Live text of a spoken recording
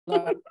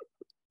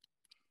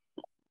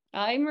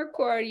I'm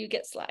recording, you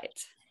get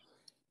slides.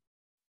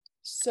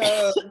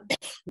 So,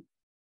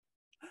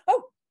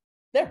 oh,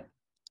 there.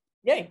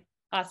 Yay.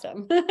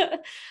 Awesome.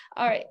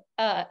 All right.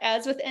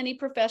 As with any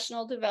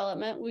professional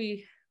development,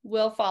 we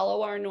will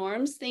follow our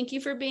norms. Thank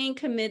you for being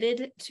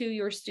committed to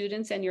your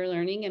students and your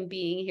learning and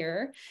being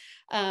here.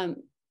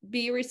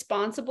 Be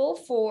responsible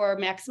for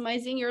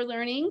maximizing your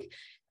learning.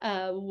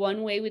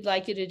 One way we'd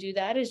like you to do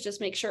that is just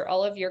make sure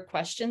all of your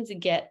questions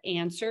get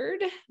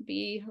answered.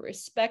 Be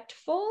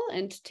respectful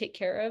and take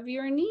care of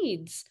your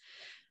needs.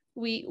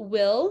 We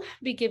will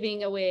be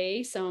giving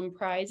away some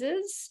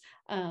prizes.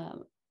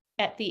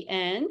 At the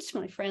end,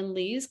 my friend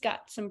Lee's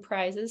got some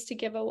prizes to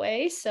give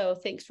away. So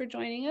thanks for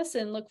joining us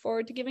and look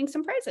forward to giving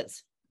some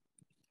prizes.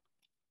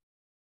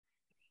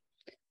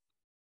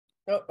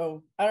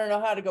 Uh-oh, I don't know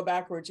how to go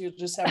backwards. You'll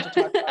just have to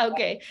talk about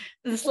Okay,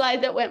 the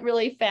slide that went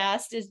really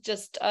fast is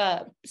just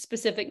a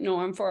specific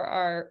norm for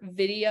our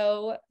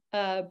video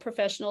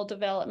professional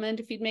development.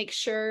 If you'd make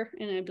sure,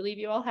 and I believe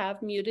you all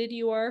have muted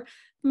your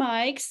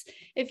mics,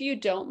 if you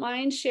don't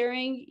mind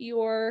sharing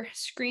your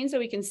screen so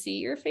we can see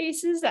your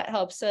faces, that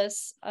helps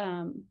us.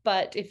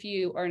 But if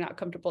you are not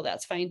comfortable,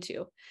 that's fine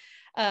too.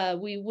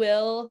 We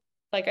will,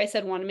 like I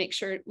said, want to make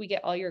sure we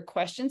get all your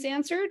questions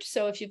answered.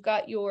 So if you've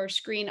got your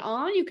screen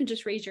on, you can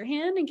just raise your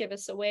hand and give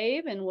us a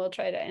wave and we'll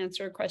try to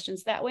answer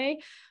questions that way.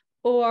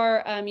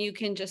 Or you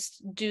can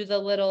just do the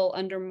little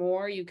under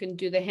more, you can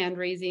do the hand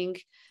raising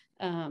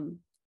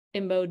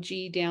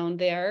emoji down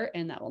there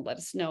and that will let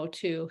us know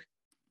to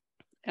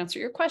answer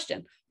your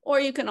question. Or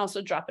you can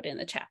also drop it in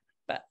the chat.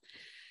 But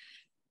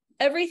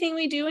everything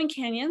we do in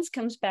Canyons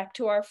comes back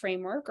to our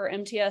framework, or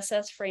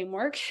MTSS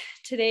framework.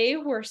 Today,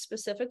 we're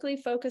specifically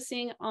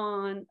focusing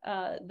on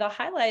the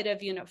highlight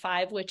of Unit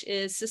 5, which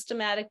is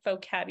systematic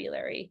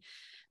vocabulary,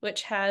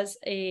 which has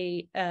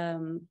a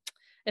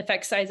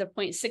effect size of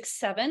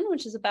 0.67,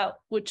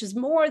 which is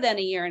more than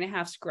a year and a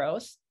half's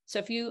growth. So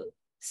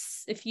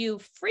if you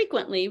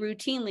frequently,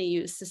 routinely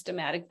use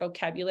systematic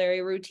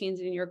vocabulary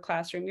routines in your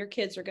classroom, your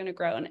kids are going to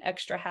grow an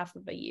extra half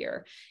of a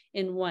year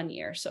in 1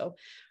 year. So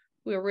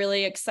we're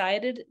really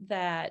excited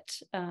that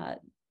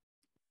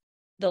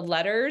the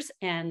letters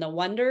and the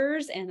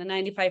wonders and the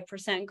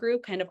 95%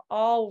 group kind of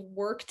all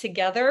work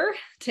together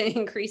to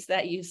increase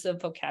that use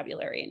of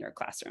vocabulary in your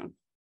classroom.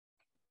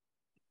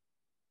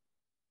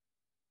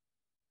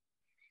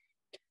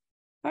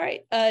 All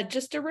right,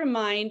 just a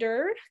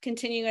reminder,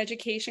 continuing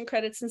education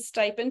credits and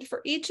stipend.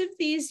 For each of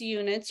these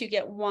units, you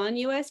get 1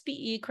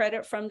 USBE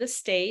credit from the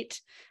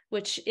state,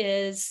 which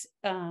is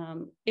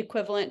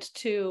equivalent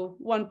to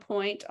 1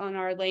 point on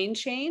our lane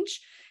change.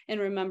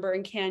 And remember,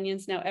 in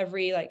Canyons now,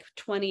 every like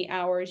 20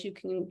 hours, you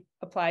can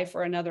apply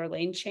for another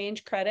lane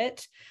change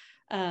credit.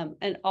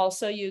 And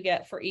also you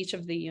get for each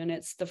of the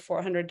units, the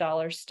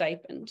 $400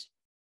 stipend.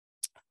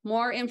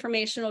 More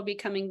information will be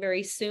coming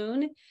very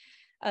soon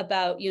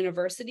about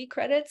university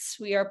credits.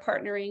 We are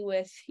partnering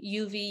with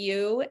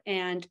UVU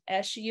and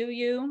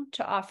SUU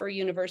to offer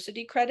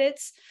university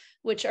credits,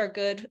 which are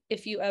good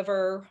if you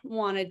ever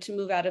wanted to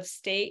move out of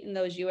state and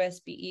those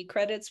USBE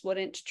credits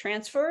wouldn't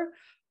transfer,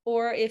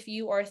 or if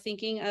you are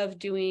thinking of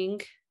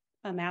doing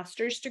a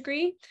master's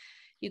degree,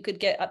 you could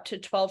get up to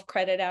 12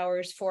 credit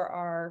hours for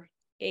our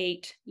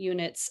 8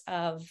 units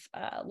of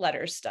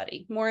LETRS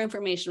study. More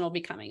information will be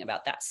coming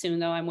about that soon,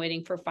 though I'm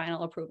waiting for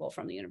final approval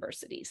from the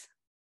universities.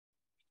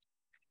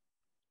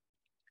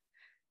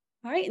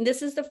 All right, and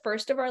this is the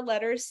first of our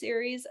LETRS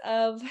series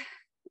of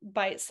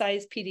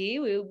bite-sized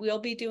PD. We will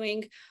be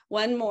doing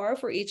one more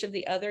for each of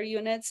the other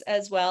units,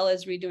 as well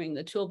as redoing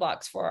the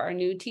toolbox for our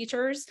new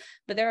teachers.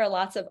 But there are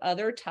lots of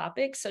other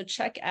topics, so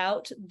check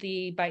out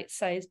the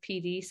bite-sized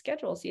PD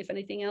schedule, see if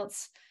anything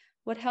else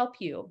would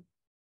help you.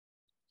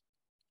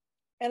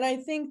 And I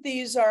think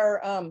these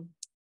are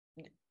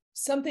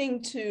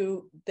something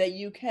that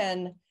you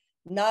can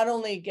not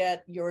only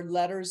get your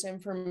LETRS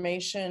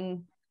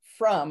information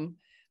from,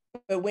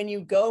 but when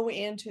you go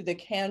into the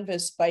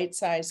Canvas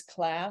bite-sized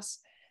class,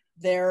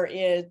 there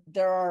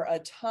are a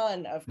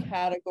ton of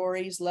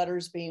categories,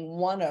 LETRS being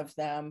one of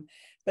them.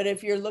 But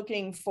if you're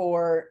looking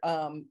for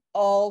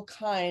all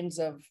kinds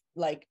of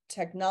like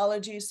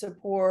technology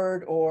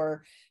support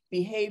or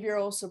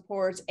behavioral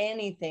supports,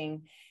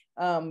 anything,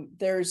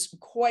 there's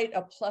quite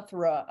a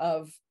plethora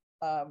of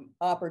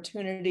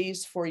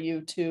opportunities for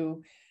you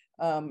to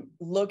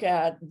look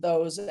at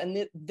those.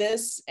 And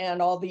this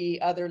and all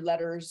the other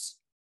LETRS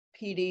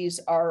PDs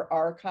are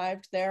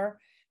archived there.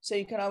 So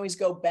you can always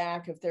go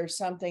back if there's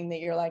something that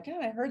you're like, oh,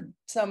 I heard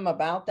something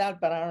about that,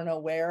 but I don't know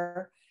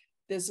where.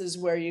 This is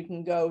where you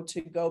can go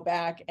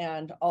back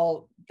and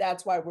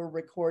that's why we're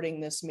recording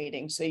this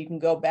meeting. So you can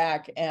go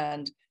back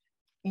and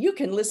you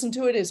can listen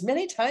to it as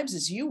many times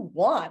as you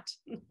want.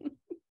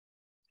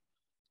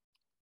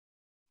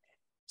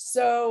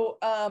 So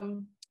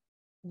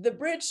the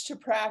Bridge to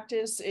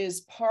Practice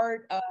is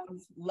part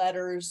of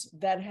LETRS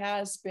that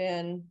has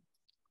been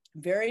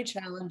very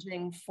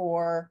challenging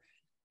for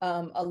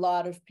a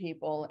lot of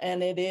people,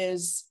 and it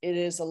is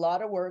a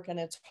lot of work and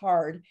it's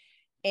hard.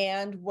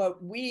 And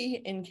what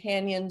we in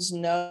Canyons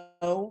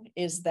know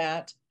is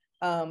that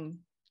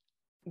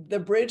the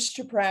bridge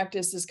to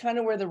practice is kind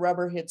of where the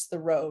rubber hits the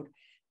road.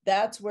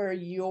 That's where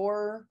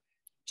you're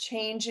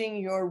changing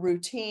your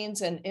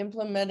routines and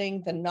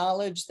implementing the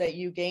knowledge that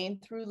you gain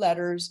through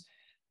LETRS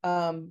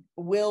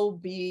will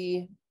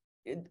be,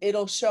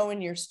 it'll show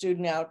in your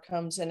student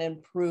outcomes and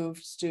improve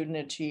student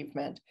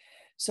achievement.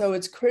 So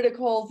it's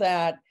critical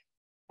that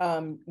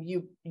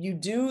you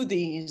do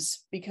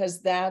these,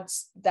 because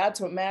that's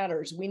what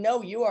matters. We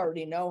know you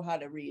already know how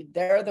to read.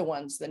 They're the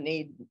ones that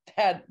need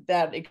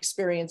that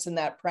experience and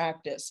that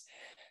practice.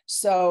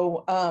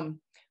 So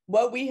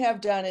what we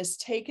have done is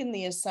taken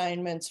the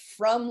assignments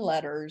from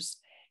LETRS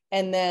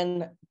and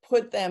then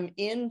put them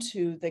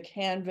into the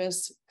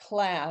Canvas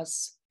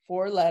class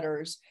for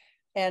LETRS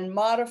and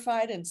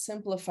modified and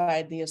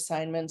simplified the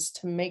assignments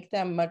to make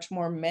them much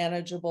more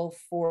manageable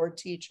for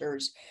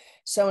teachers.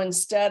 So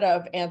instead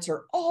of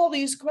answer all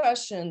these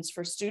questions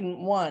for student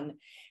 1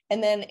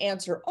 and then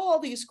answer all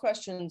these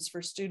questions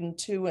for student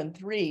 2 and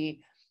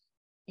 3,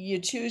 you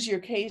choose your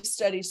case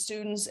study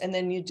students and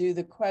then you do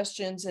the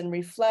questions and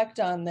reflect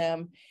on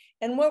them.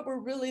 And what we're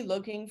really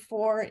looking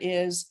for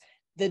is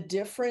the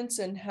difference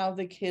in how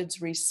the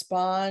kids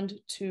respond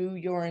to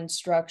your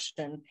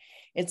instruction.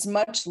 It's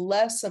much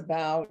less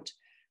about,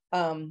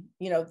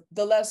 the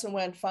lesson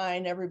went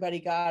fine, everybody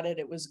got it,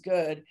 it was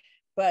good.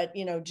 But,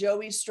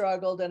 Joey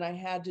struggled and I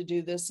had to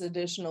do this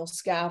additional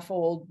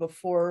scaffold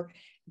before,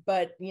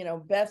 but,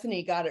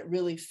 Bethany got it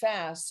really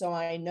fast. So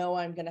I know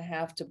I'm going to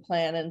have to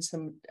plan in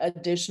some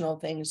additional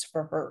things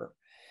for her.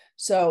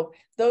 So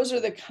those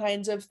are the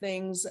kinds of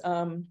things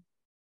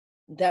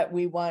that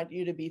we want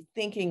you to be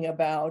thinking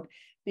about,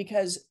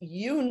 because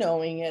you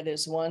knowing it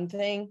is one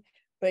thing,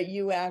 but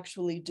you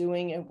actually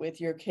doing it with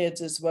your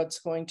kids is what's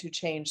going to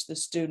change the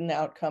student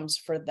outcomes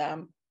for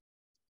them,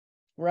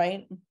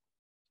 right?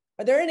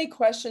 Are there any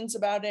questions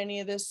about any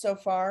of this so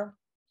far?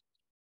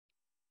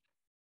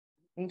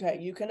 Okay,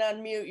 you can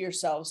unmute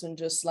yourselves and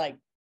just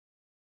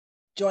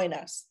join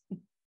us.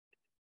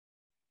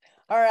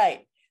 All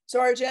right, so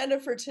our agenda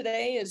for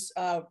today is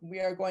we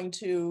are going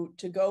to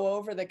go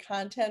over the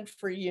content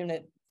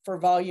for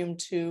volume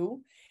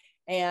 2,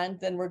 and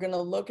then we're going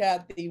to look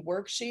at the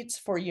worksheets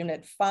for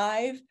unit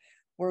 5.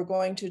 We're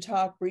going to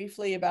talk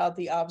briefly about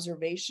the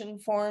observation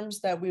forms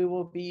that we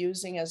will be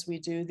using as we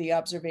do the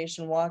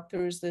observation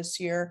walkthroughs this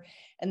year.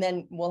 And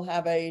then we'll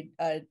have a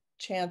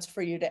chance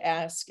for you to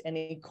ask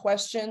any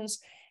questions,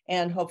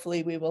 and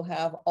hopefully we will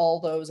have all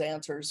those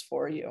answers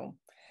for you.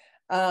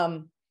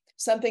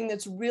 Something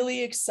that's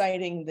really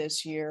exciting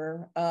this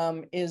year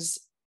is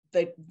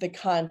the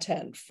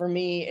content. For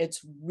me, it's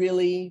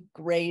really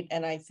great.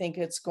 And I think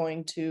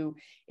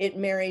it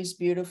marries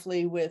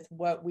beautifully with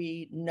what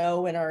we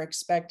know and are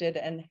expected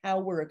and how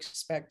we're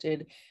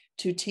expected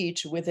to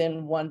teach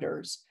within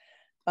Wonders.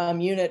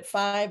 Unit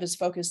 5 is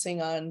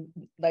focusing on,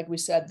 like we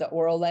said, the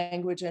oral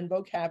language and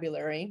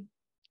vocabulary.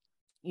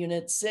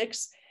 Unit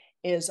 6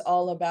 is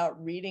all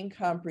about reading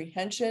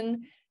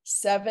comprehension.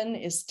 7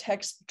 is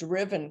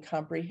text-driven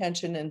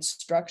comprehension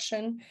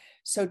instruction.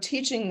 So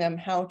teaching them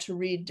how to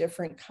read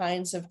different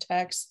kinds of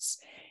texts.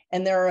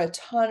 And there are a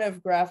ton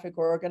of graphic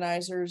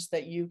organizers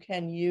that you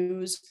can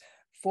use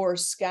for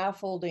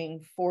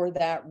scaffolding for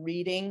that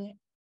reading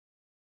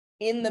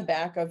in the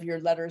back of your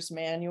LETRS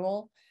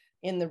manual.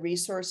 In the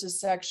resources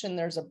section,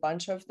 there's a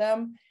bunch of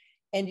them.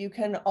 And you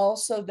can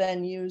also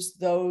then use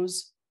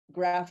those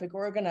graphic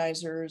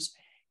organizers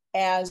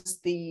as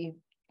the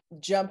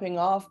jumping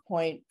off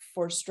point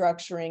for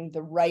structuring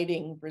the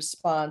writing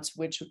response,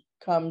 which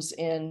comes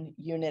in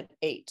unit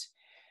 8.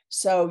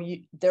 So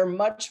they're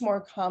much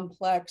more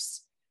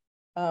complex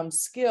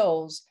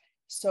skills.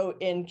 So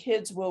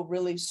kids will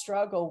really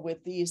struggle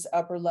with these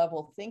upper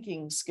level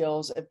thinking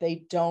skills if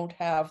they don't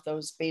have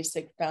those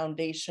basic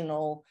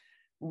foundational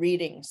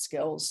reading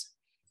skills.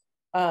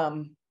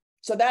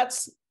 So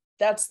that's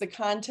the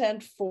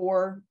content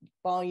for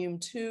volume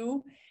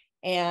 2.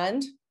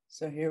 And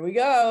so here we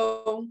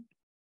go.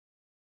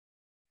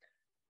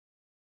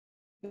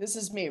 This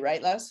is me,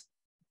 right, Les?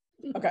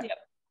 Okay. Yep.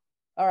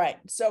 All right.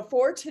 So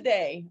for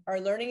today, our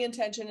learning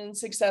intention and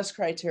success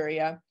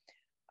criteria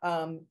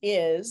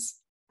is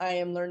I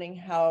am learning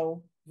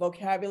how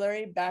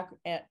vocabulary,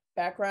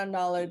 background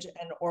knowledge,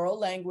 and oral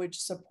language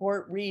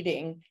support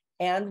reading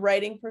and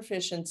writing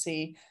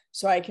proficiency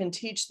so I can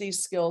teach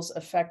these skills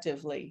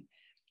effectively.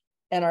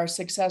 And our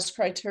success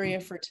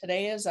criteria for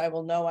today is I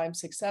will know I'm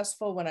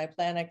successful when I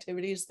plan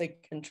activities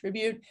that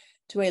contribute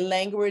to a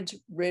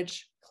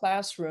language-rich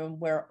classroom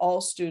where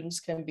all students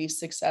can be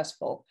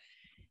successful.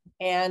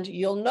 And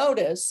you'll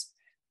notice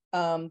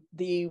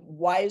the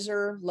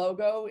Wiser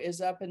logo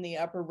is up in the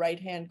upper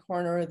right-hand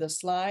corner of the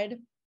slide.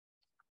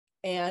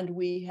 And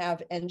we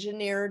have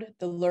engineered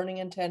the learning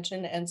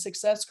intention and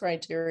success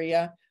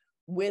criteria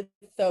with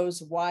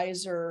those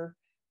Wiser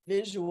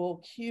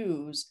visual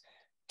cues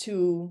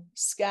to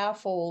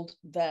scaffold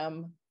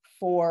them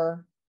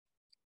for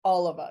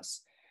all of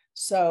us.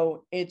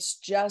 So it's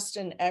just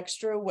an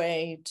extra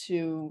way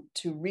to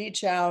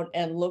reach out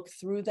and look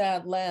through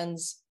that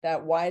lens,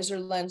 that wiser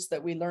lens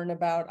that we learn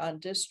about on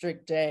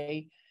district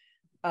day,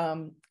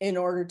 in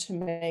order to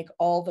make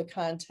all the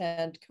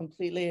content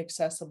completely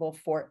accessible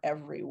for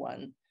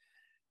everyone.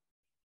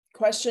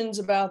 Questions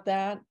about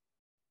that?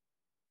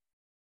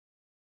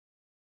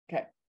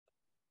 Okay.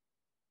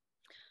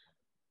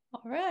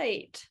 All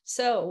right,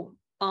 so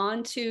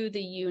on to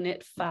the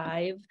Unit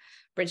 5,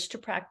 Bridge to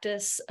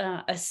Practice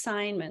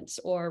assignments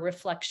or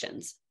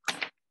reflections.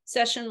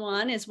 Session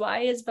 1 is, why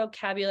is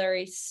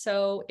vocabulary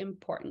so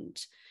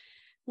important?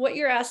 What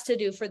you're asked to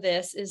do for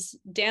this is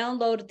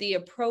download the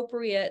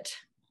appropriate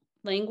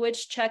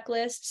language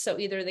checklist. So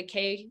either the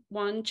K1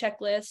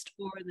 checklist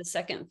or the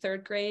second,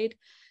 third grade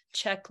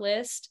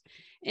checklist.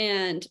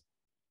 And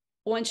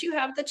once you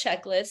have the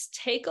checklist,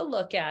 take a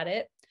look at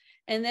it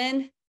and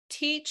then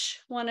teach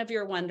one of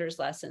your Wonders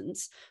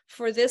lessons.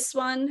 For this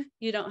one,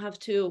 you don't have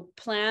to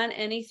plan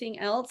anything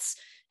else,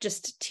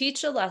 just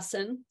teach a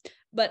lesson.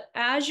 But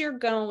as you're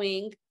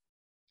going,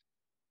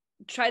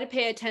 try to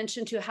pay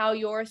attention to how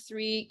your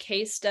 3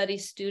 case study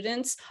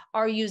students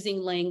are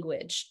using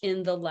language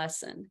in the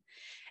lesson.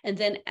 And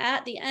then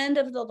at the end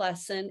of the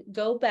lesson,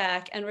 go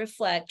back and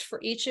reflect for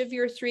each of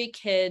your 3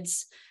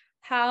 kids.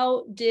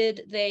 How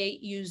did they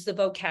use the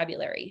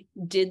vocabulary?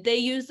 Did they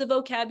use the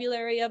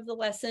vocabulary of the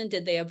lesson?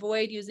 Did they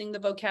avoid using the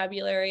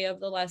vocabulary of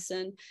the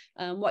lesson?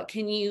 What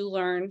can you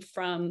learn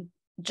from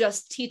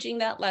just teaching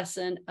that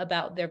lesson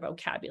about their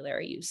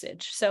vocabulary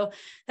usage? So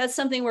that's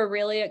something we're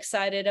really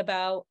excited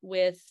about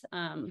with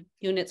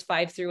units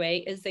 5 through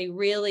 8, is they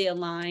really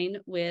align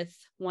with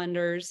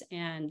Wonders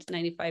and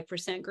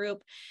 95%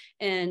 group.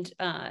 And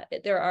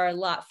there are a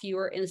lot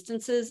fewer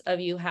instances of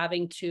you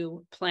having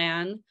to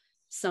plan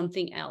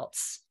something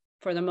else.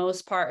 For the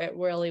most part, it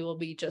really will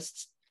be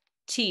just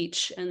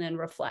teach and then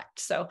reflect.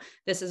 So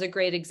this is a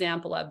great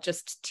example of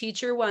just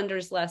teach your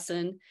Wonders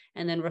lesson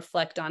and then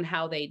reflect on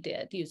how they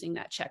did using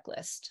that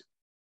checklist.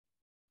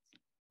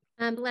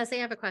 Leslie,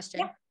 I have a question.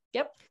 Yeah.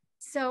 Yep.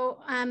 So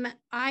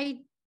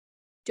I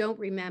don't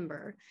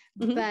remember,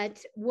 but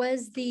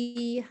was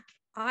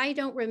I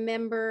don't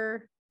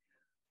remember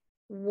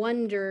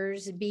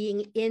Wonders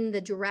being in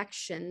the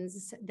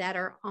directions that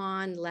are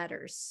on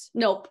LETRS?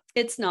 Nope,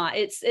 it's not.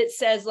 It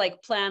says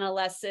like plan a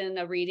lesson,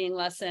 a reading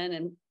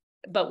lesson,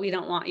 but we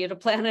don't want you to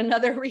plan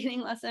another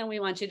reading lesson.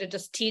 We want you to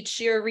just teach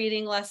your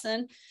reading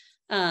lesson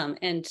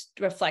and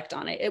reflect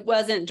on it. It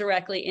wasn't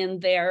directly in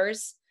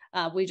theirs.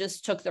 We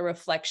just took the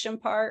reflection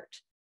part.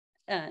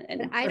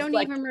 And I don't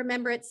even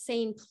remember it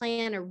saying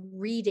plan a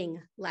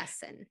reading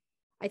lesson.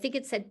 I think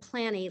it said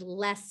plan a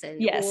lesson.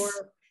 Yes.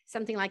 Or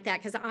something like that,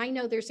 because I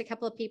know there's a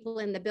couple of people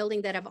in the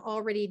building that have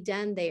already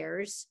done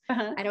theirs.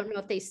 I don't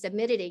know if they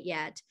submitted it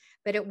yet,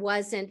 but it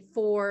wasn't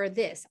for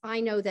this.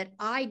 I know that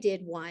I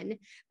did one,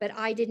 but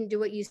I didn't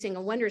do it using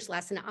a Wonders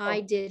lesson.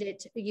 I did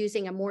it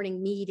using a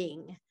morning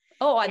meeting.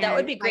 Oh, that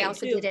would be great. I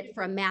also did it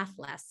for a math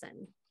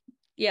lesson.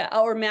 Yeah,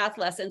 or math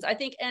lessons. I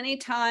think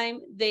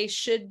anytime they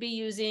should be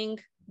using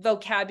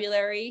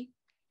vocabulary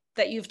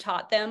that you've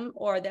taught them,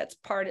 or that's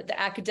part of the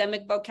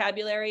academic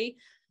vocabulary.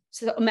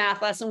 So a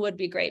math lesson would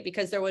be great,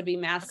 because there would be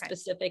math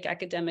specific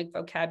academic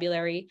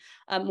vocabulary.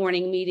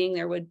 Morning meeting,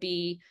 there would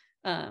be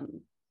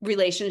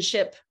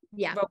relationship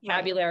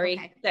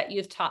vocabulary that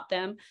you've taught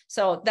them.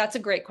 So that's a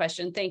great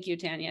question. Thank you,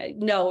 Tanya.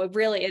 No,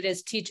 it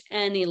is teach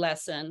any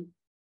lesson.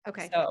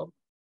 Okay. So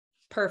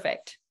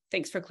perfect.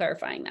 Thanks for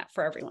clarifying that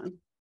for everyone.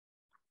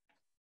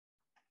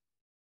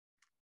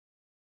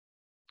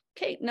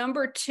 Okay,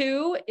 number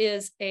 2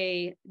 is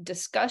a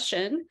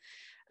discussion.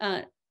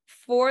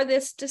 For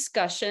this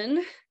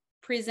discussion,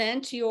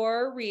 present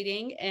your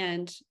reading,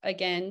 and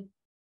again,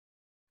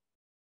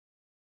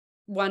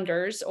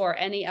 Wonders or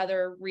any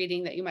other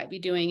reading that you might be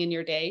doing in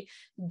your day.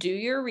 Do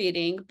your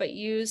reading, but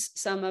use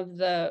some of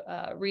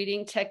the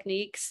reading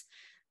techniques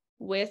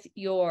with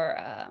your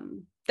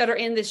that are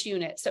in this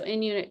unit. So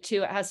in unit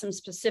 2, it has some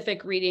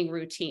specific reading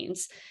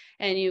routines,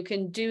 and you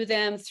can do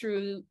them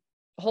through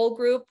whole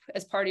group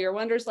as part of your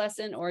Wonders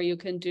lesson, or you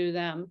can do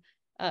them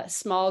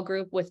small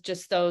group with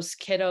just those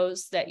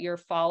kiddos that you're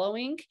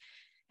following.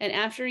 And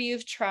after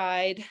you've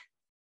tried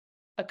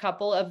a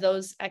couple of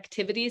those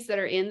activities that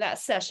are in that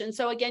session,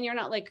 so again, you're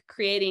not like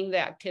creating the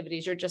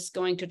activities, you're just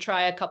going to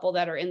try a couple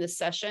that are in the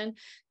session.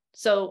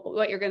 So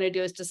what you're going to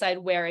do is decide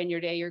where in your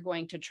day you're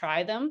going to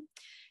try them.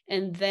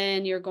 And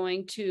then you're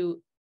going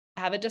to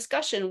have a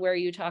discussion where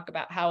you talk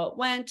about how it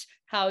went,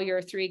 how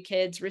your 3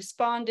 kids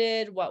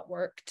responded, what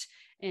worked,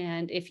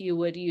 and if you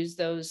would use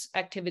those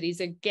activities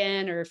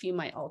again, or if you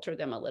might alter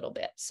them a little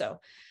bit. So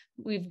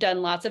we've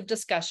done lots of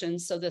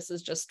discussions. So this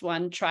is just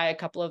one, try a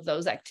couple of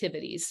those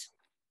activities.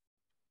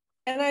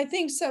 And I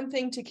think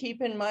something to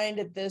keep in mind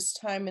at this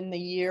time in the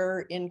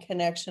year in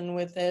connection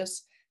with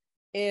this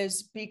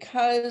is,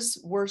 because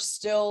we're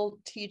still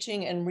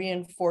teaching and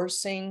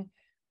reinforcing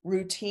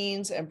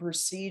routines and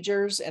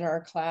procedures in our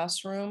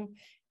classroom,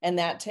 and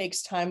that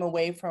takes time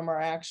away from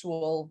our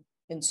actual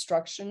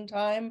instruction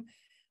time.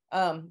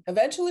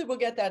 Eventually we'll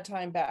get that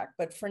time back,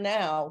 but for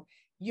now,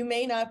 you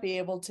may not be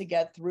able to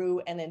get through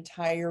an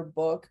entire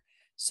book.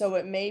 So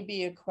it may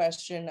be a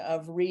question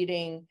of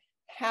reading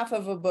half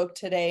of a book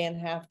today and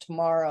half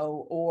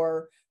tomorrow,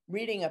 or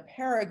reading a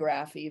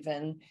paragraph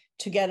even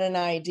to get an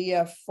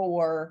idea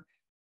for,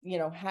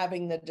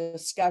 having the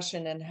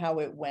discussion and how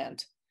it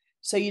went.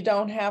 So you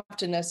don't have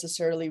to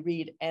necessarily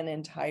read an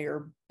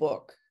entire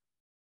book.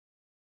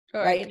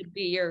 Or right? It could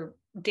be your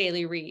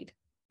daily read.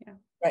 Yeah.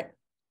 Right.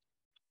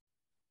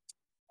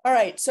 All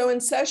right. So in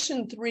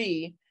session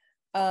 3,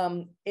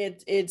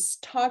 it's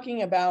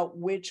talking about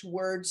which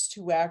words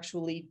to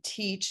actually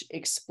teach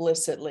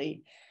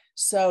explicitly.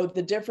 So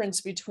the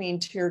difference between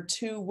tier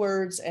 2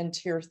 words and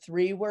tier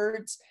 3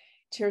 words.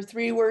 Tier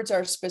 3 words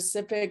are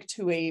specific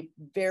to a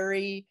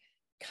very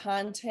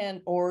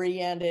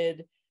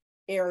content-oriented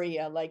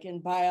area. Like in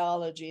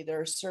biology,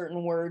 there are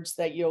certain words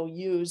that you'll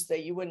use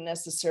that you wouldn't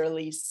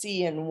necessarily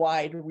see in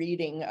wide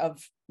reading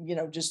of,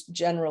 just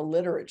general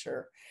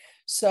literature.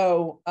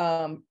 So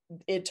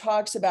it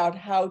talks about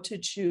how to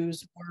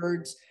choose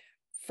words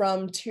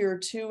from tier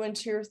 2 and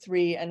tier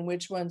 3 and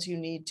which ones you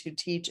need to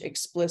teach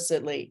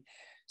explicitly.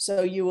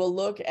 So you will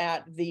look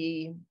at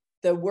the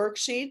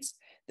worksheets.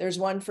 There's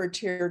one for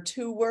tier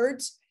 2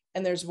 words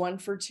and there's one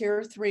for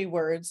tier 3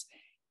 words.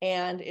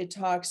 And it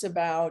talks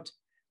about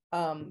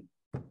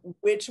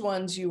which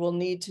ones you will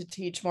need to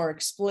teach more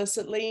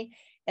explicitly.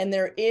 And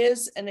there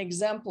is an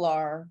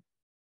exemplar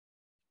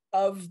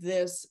of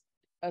this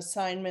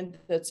assignment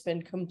that's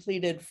been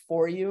completed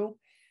for you.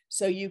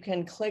 So you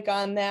can click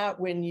on that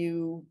when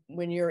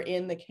you're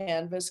in the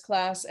Canvas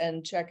class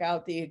and check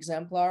out the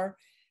exemplar.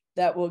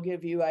 That will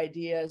give you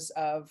ideas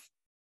of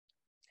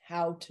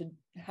how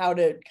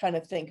to kind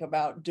of think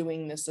about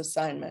doing this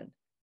assignment.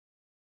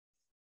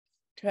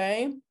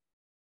 Okay.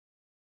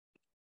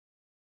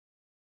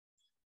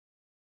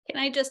 Can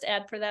I just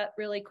add for that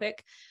really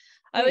quick?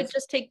 Please. I would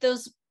just take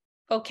those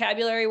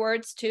vocabulary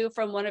words too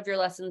from one of your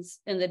lessons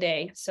in the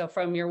day. So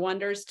from your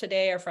wonders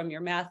today or from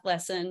your math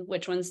lesson,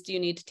 which ones do you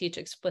need to teach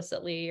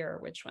explicitly or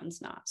which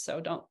ones not? So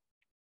don't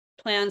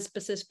plan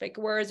specific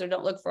words or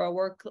don't look for a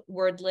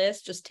word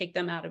list. Just take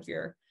them out of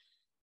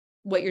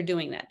what you're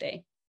doing that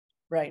day.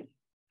 Right.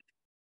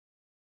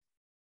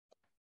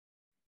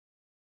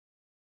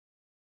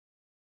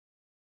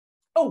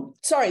 Oh,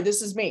 sorry,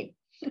 this is me.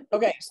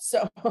 Okay,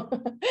 so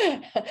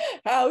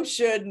how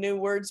should new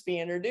words be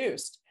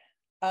introduced?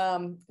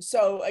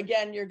 So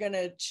again, you're going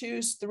to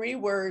choose 3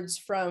 words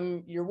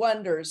from your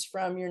wonders,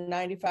 from your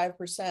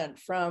 95%,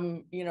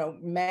 from,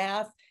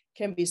 math,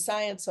 can be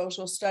science,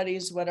 social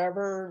studies,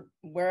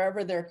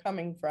 wherever they're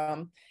coming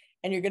from.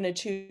 And you're going to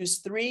choose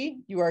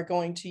 3. You are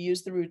going to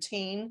use the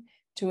routine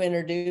to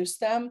introduce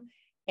them.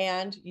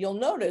 And you'll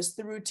notice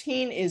the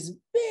routine is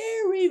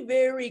very,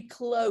 very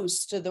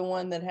close to the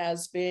one that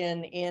has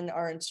been in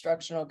our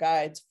instructional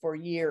guides for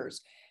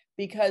years,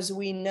 because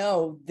we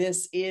know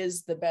this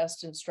is the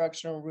best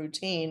instructional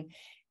routine.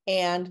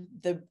 And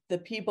the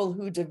people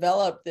who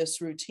developed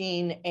this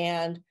routine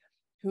and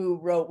who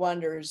wrote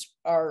wonders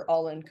are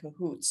all in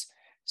cahoots.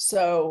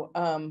 So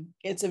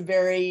it's a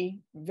very,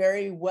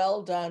 very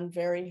well done,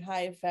 very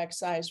high effect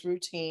size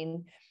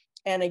routine.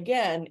 And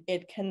again,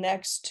 it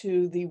connects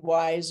to the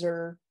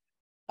WISER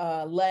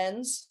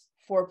lens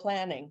for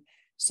planning.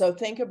 So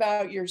think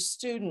about your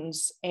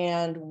students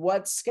and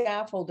what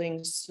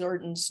scaffolding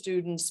certain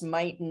students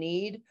might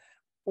need,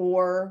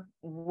 or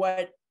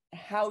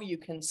how you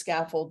can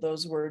scaffold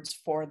those words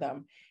for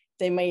them.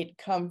 They might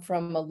come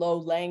from a low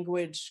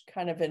language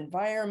kind of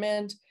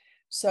environment.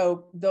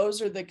 So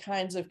those are the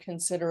kinds of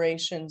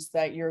considerations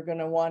that you're going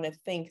to want to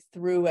think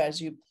through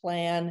as you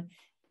plan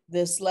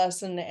this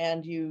lesson.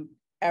 And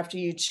after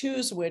you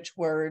choose which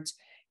words,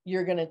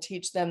 you're going to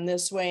teach them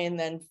this way and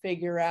then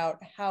figure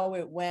out how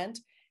it went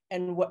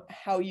and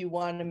how you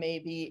want to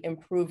maybe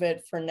improve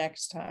it for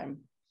next time.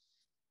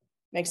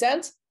 Make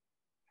sense?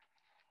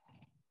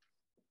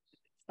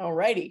 All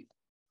righty.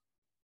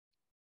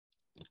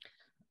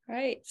 All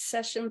right,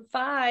 session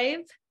 5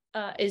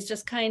 is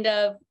just kind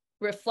of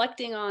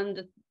reflecting on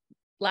the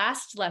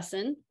last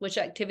lesson. Which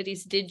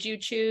activities did you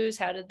choose?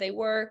 How did they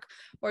work?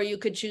 Or you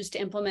could choose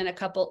to implement a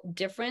couple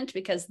different,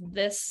 because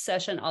this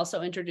session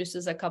also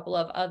introduces a couple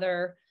of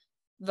other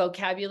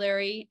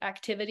vocabulary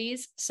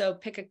activities. So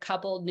pick a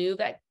couple new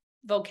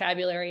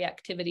vocabulary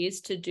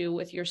activities to do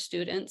with your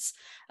students.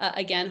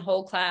 Again,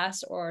 whole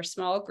class or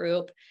small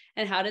group.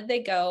 And how did they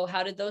go?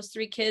 How did those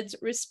 3 kids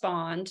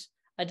respond?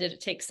 Did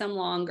it take some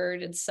longer?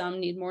 Did some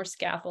need more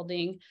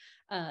scaffolding?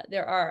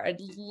 There are a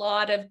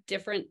lot of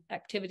different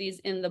activities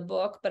in the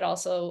book, but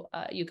also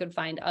you could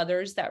find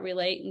others that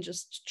relate and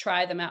just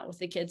try them out with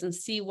the kids and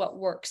see what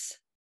works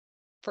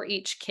for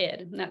each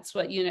kid. And that's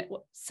what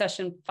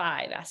session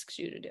 5 asks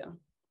you to do.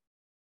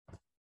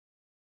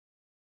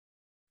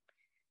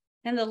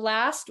 And the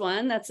last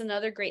one, that's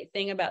another great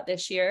thing about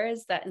this year,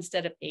 is that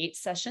instead of 8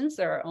 sessions,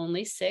 there are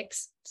only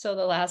 6. So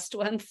the last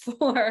one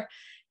for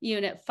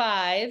Unit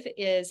 5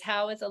 is,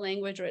 how is a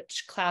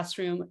language-rich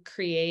classroom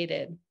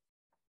created?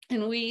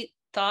 And we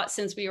thought,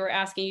 since we were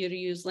asking you to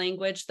use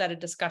language, that a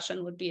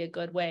discussion would be a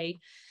good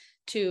way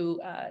to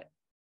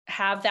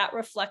have that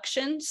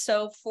reflection.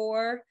 So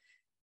for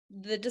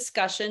the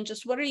discussion,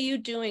 just what are you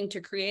doing to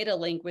create a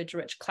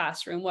language-rich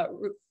classroom? What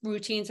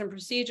routines and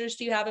procedures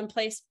do you have in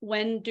place?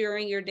 When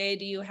during your day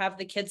do you have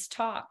the kids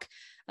talk?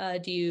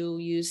 Do you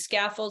use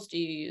scaffolds? Do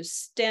you use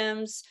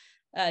stems?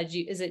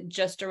 Is it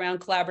just around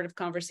collaborative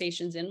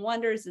conversations in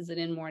wonders? Is it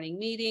in morning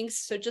meetings?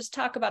 So just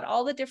talk about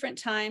all the different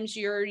times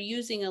you're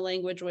using a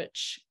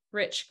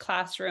language-rich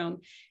classroom,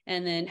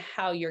 and then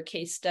how your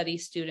case study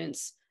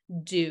students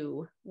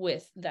do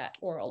with that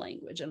oral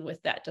language and with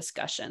that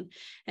discussion.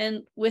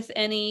 And with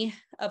any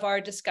of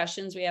our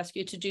discussions, we ask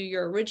you to do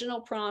your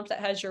original prompt that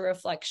has your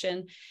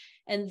reflection,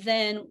 and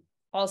then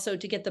also,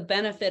 to get the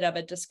benefit of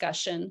a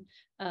discussion,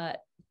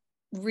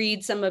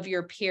 read some of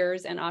your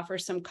peers and offer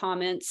some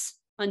comments.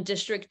 On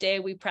district day,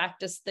 we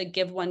practice the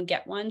give one,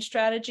 get one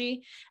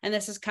strategy. And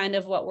this is kind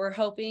of what we're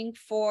hoping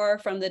for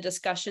from the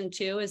discussion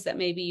too, is that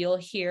maybe you'll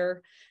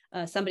hear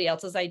somebody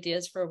else's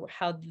ideas for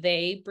how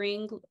they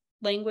bring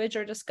language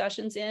or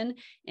discussions in,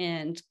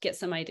 and get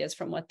some ideas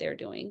from what they're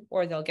doing,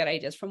 or they'll get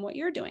ideas from what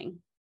you're doing.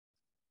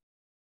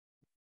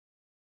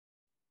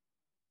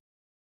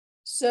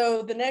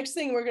 So the next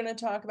thing we're going to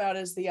talk about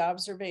is the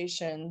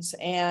observations,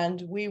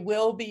 and we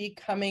will be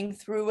coming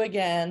through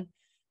again.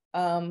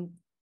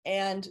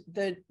 And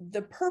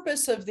the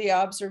purpose of the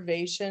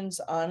observations,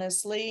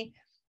 honestly,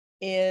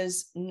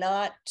 is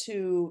not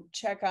to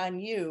check on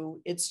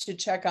you, it's to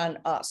check on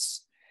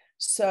us.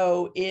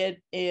 So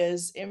it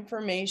is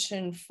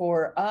information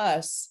for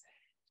us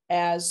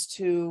as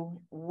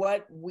to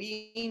what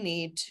we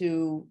need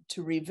to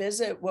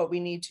revisit, what we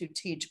need to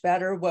teach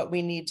better, what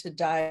we need to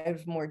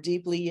dive more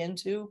deeply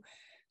into.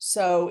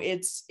 So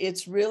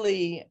it's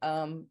really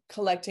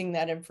collecting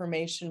that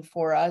information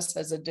for us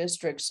as a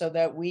district so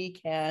that we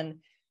can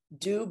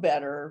do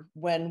better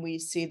when we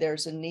see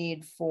there's a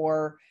need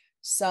for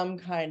some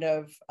kind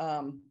of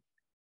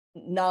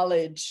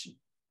knowledge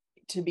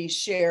to be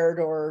shared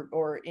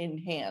or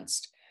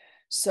enhanced.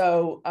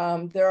 So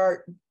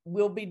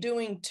we'll be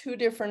doing 2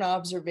 different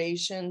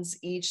observations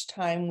each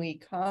time we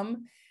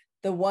come.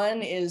 The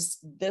one is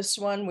this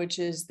one, which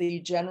is the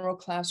general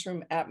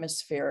classroom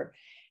atmosphere.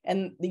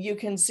 And you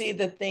can see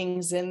the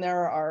things in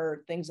there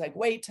are things like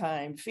wait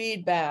time,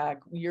 feedback,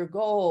 your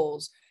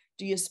goals.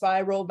 Do you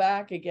spiral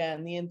back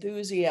again? The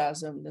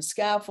enthusiasm, the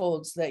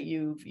scaffolds that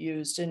you've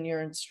used in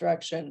your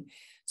instruction.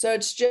 So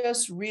it's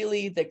just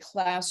really the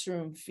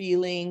classroom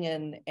feeling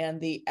and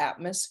the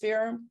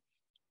atmosphere.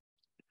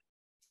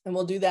 And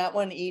we'll do that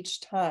one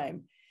each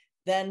time.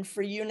 Then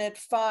for Unit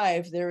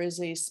 5, there is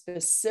a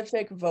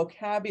specific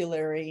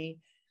vocabulary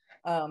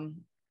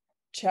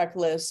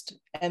checklist,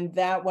 and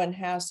that one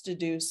has to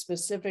do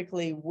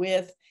specifically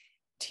with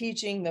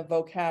teaching the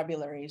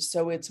vocabulary.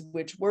 So it's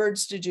which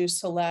words did you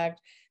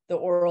select, the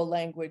oral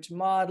language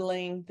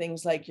modeling,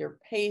 things like your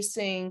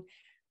pacing,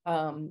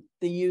 the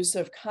use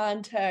of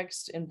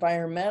context,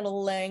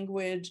 environmental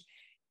language.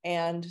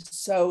 And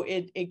so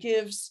it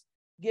gives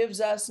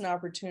us an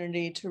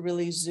opportunity to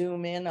really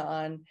zoom in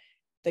on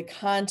the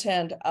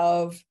content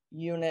of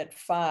Unit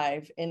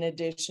 5 in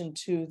addition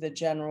to the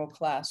general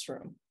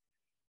classroom.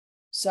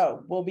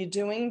 So we'll be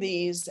doing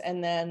these,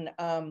 and then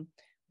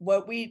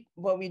what we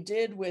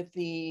did with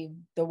the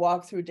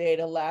walkthrough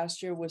data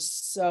last year was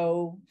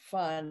so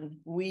fun.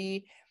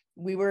 We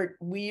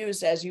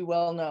used, as you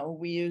well know,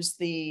 we used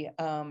the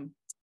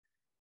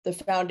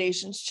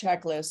foundations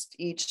checklist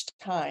each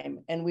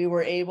time, and we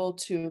were able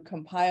to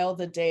compile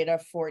the data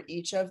for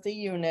each of the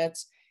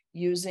units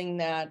using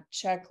that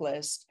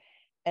checklist.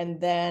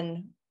 And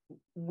then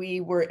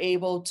we were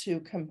able to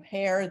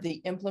compare the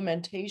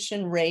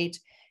implementation rate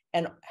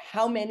and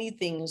how many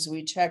things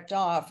we checked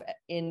off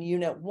in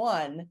Unit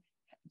 1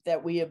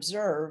 that we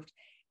observed,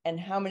 and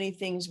how many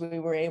things we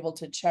were able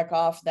to check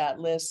off that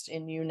list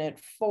in Unit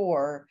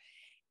 4.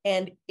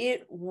 And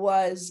it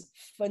was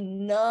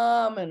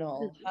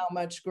phenomenal how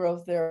much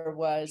growth there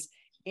was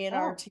in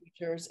our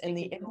teachers and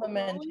the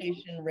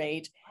implementation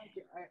rate.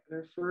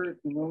 For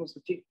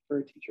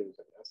teachers,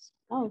 I guess.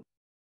 Oh.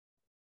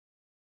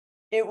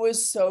 It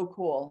was so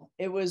cool.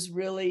 It was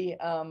really,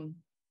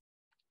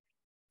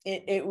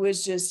 it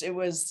was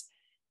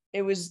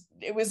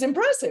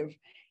impressive.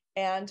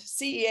 And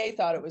CEA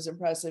thought it was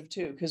impressive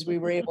too, because we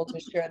were able to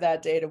share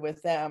that data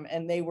with them,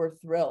 and they were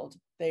thrilled.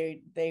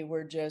 They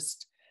were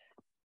just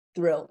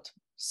thrilled.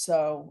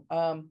 So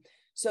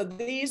so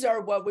these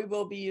are what we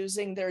will be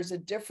using. There's a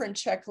different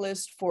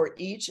checklist for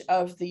each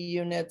of the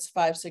units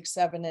 5, 6,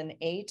 7, and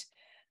 8.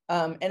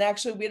 And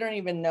actually, we don't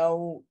even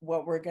know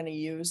what we're going to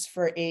use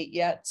for 8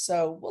 yet.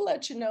 So we'll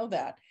let you know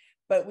that.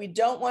 But we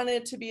don't want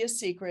it to be a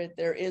secret.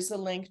 There is a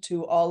link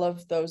to all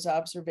of those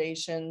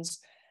observations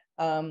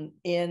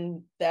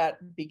in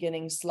that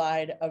beginning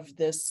slide of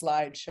this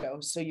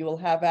slideshow. So you will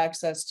have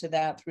access to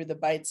that through the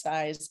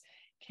bite-sized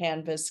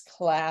Canvas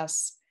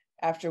class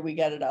after we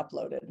get it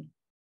uploaded.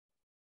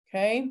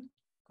 Okay,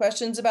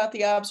 questions about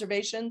the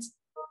observations?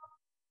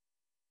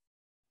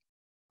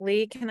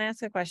 Lee, can I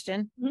ask a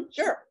question?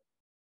 Sure.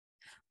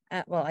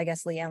 Well, I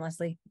guess Lee and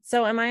Leslie.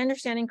 So am I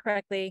understanding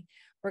correctly?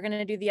 We're going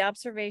to do the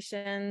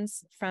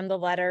observations from the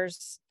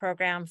LETRS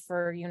program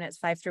for units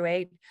 5 through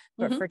 8,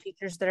 but for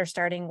teachers that are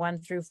starting 1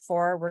 through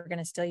 4, we're going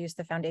to still use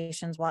the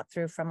foundations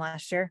walkthrough from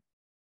last year.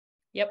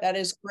 Yep, that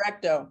is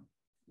correcto.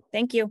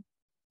 Thank you.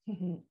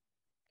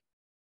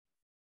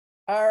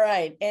 All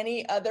right,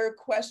 any other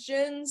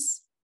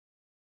questions?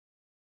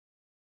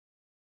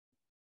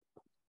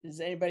 Does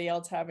anybody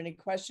else have any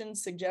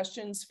questions,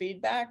 suggestions,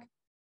 feedback?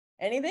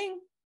 Anything?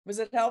 Was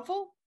it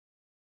helpful?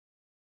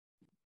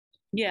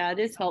 Yeah, it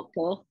is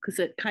helpful because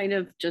it kind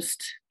of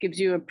just gives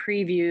you a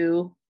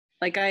preview.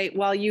 Like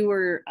while you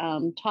were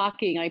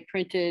talking, I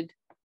printed,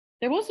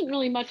 there wasn't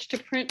really much to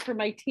print for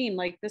my team.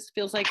 Like this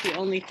feels like the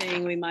only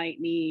thing we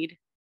might need.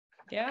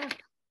 Yeah.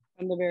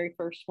 From the very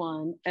first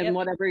one. And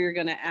whatever you're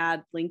going to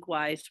add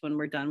link-wise when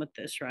we're done with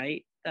this,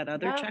 right? That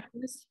other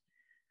checklist?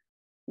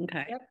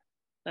 Okay. Yep.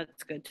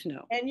 That's good to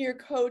know. And your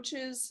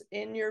coaches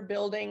in your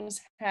buildings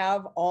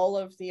have all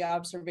of the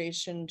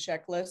observation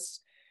checklists.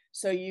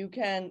 So you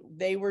can,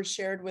 they were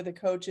shared with the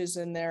coaches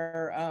in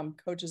their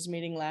coaches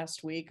meeting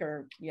last week,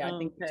 or I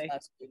think it was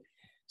last week.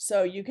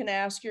 So you can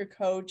ask your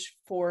coach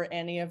for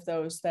any of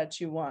those that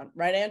you want.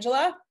 Right,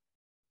 Angela?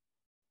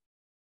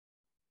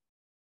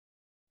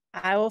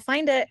 I will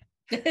find it.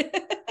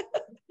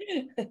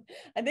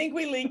 I think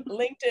we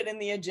linked it in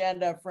the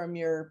agenda from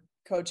your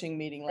coaching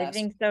meeting last week. I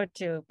think so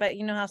too. But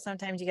you know how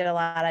sometimes you get a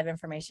lot of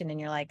information and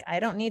you're like, I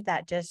don't need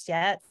that just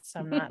yet. So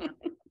I'm not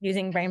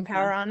using brain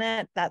power on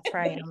it. That's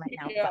where I am right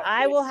now. But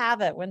I will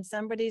have it when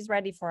somebody's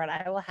ready for it.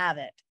 I will have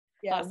it.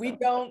 Yeah,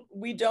 awesome.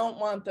 we don't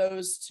want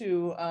those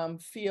to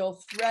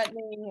feel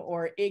threatening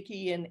or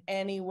icky in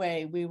any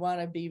way. We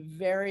want to be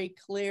very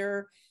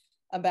clear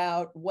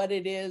about what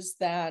it is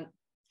that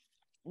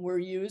we're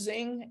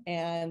using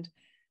and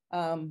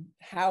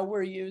how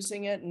we're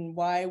using it and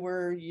why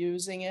we're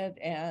using it.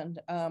 And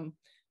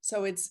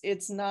so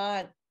it's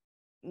not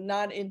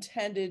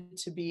intended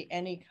to be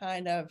any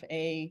kind of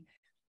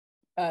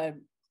an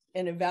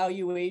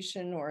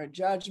evaluation or a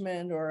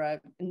judgment or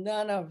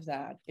none of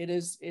that.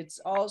 It's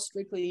all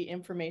strictly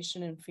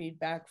information and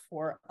feedback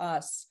for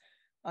us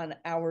on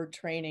our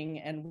training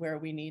and where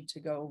we need to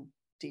go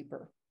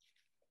deeper.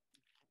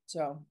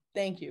 So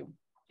thank you.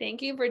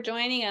 Thank you for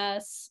joining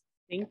us.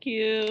 Thank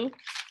you.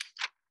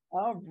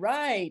 All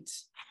right.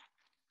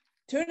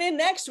 Tune in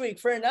next week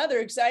for another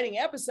exciting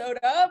episode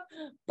of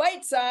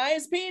Bite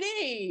Size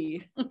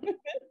PD.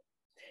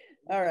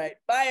 All right.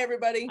 Bye,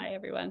 everybody. Bye,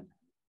 everyone.